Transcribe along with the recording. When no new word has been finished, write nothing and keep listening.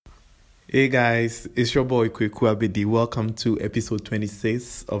Hey guys, it's your boy Quips. Welcome to episode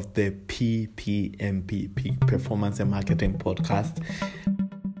 26 of the PPMP Performance and Marketing Podcast.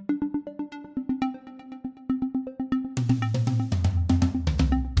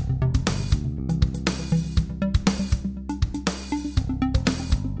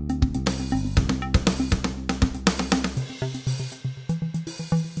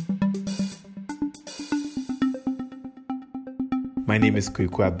 My name is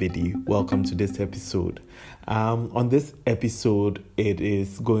Quips. Welcome to this episode. On this episode, it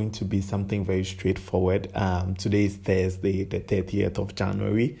is going to be something very straightforward. Today is Thursday, the 30th of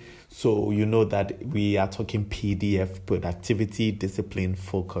January. So you know that we are talking PDF, productivity, discipline,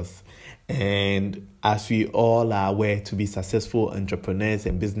 focus. And as we all are aware, to be successful entrepreneurs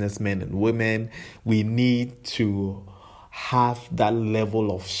and businessmen and women, we need to have that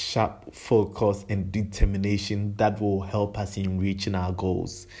level of sharp focus and determination that will help us in reaching our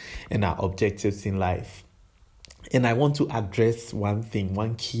goals and our objectives in life. And I want to address one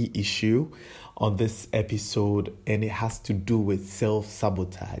key issue on this episode, and it has to do with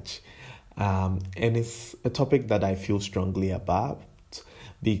self-sabotage. And it's a topic that I feel strongly about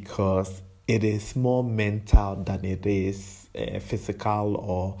because it is more mental than it is physical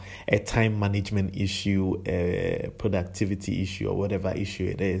or a time management issue, a productivity issue, or whatever issue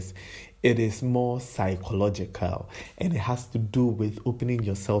it is. It is more psychological, and it has to do with opening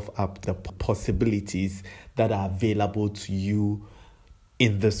yourself up to possibilities that are available to you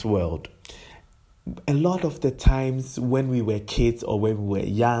in this world. A lot of the times when we were kids or when we were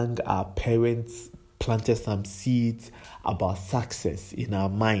young, our parents planted some seeds about success in our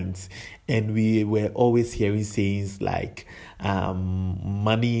minds, and we were always hearing sayings like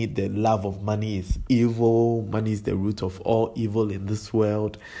money, the love of money is evil, money is the root of all evil in this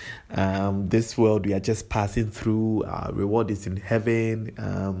world. This world we are just passing through, our reward is in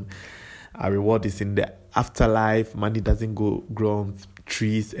heaven, our reward is in the afterlife, money doesn't grow on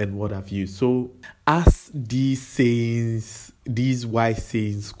trees and what have you. So as these sayings, these wise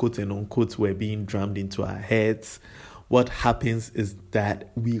sayings, quote and unquote, were being drummed into our heads, what happens is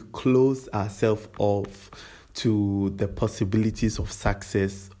that we close ourselves off to the possibilities of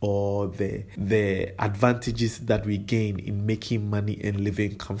success or the advantages that we gain in making money and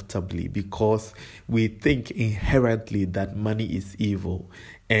living comfortably, because we think inherently that money is evil.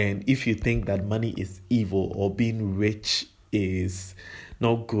 And if you think that money is evil or being rich is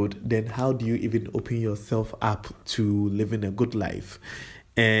not good, then how do you even open yourself up to living a good life?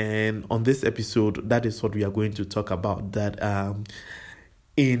 And on this episode, that is what we are going to talk about, that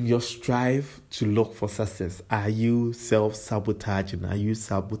in your strive to look for success, are you self-sabotaging? Are you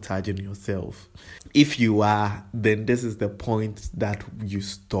sabotaging yourself? If you are, then this is the point that you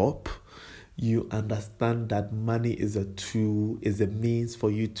stop. You understand that money is a tool, is a means for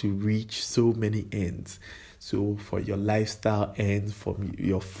you to reach so many ends. So for your lifestyle ends, for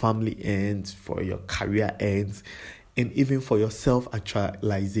your family ends, for your career ends, and even for your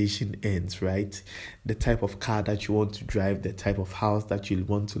self-actualization ends, right? The type of car that you want to drive, the type of house that you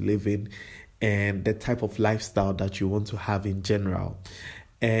want to live in, and the type of lifestyle that you want to have in general.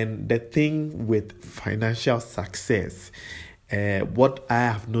 And the thing with financial success, what I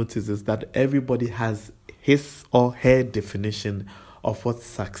have noticed is that everybody has his or her definition of what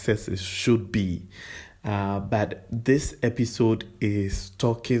success should be. But this episode is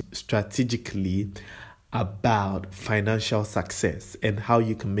talking strategically about financial success and how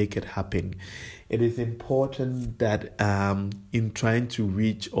you can make it happen. It is important that in trying to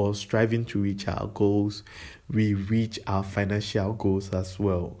reach or striving to reach our goals, we reach our financial goals as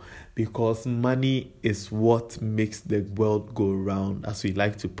well, because money is what makes the world go round, as we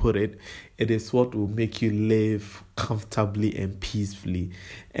like to put it. It is what will make you live comfortably and peacefully,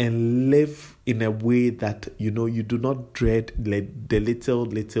 and live in a way that you do not dread the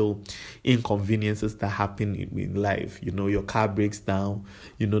little inconveniences that happen in life. Your car breaks down,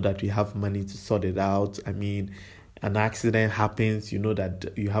 that you have money to sort it out. An accident happens,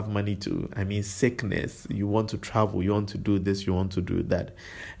 that you have money to, sickness, you want to travel, you want to do this, you want to do that.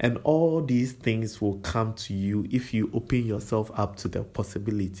 And all these things will come to you if you open yourself up to the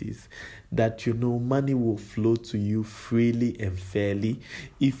possibilities that, money will flow to you freely and fairly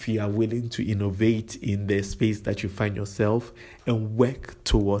if you are willing to innovate in the space that you find yourself and work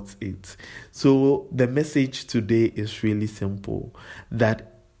towards it. So the message today is really simple,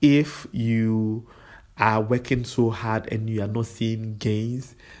 that if you are working so hard and you are not seeing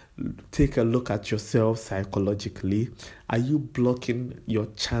gains, take a look at yourself psychologically. Are you blocking your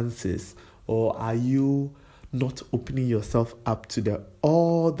chances, or are you not opening yourself up to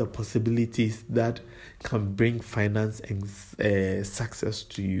all the possibilities that can bring finance and success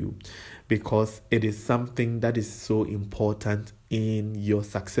to you, because it is something that is so important in your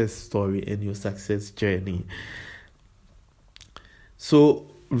success story and your success journey. So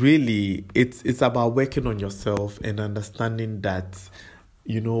really, it's about working on yourself and understanding that,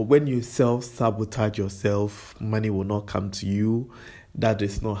 when you self-sabotage yourself, money will not come to you. That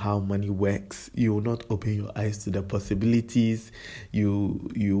is not how money works. You will not open your eyes to the possibilities. You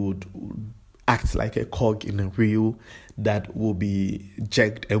would act like a cog in a wheel that will be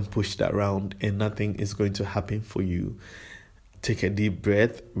jerked and pushed around, and nothing is going to happen for you. Take a deep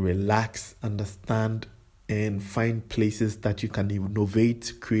breath, relax, understand, and find places that you can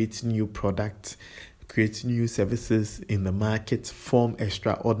innovate, create new products, create new services in the market, form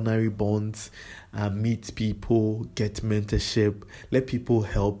extraordinary bonds, meet people, get mentorship, let people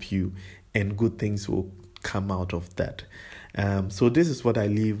help you, and good things will come out of that. So this is what I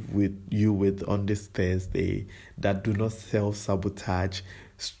leave with you with on this Thursday, that do not self-sabotage,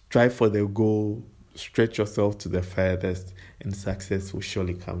 strive for the goal, stretch yourself to the furthest, and success will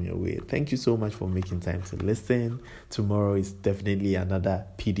surely come your way. Thank you so much for making time to listen. Tomorrow is definitely another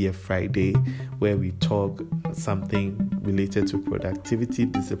PDF Friday where we talk something related to productivity,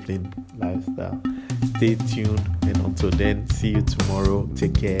 discipline, lifestyle. Stay tuned, and until then, see you tomorrow.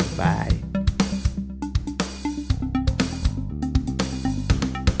 Take care. Bye.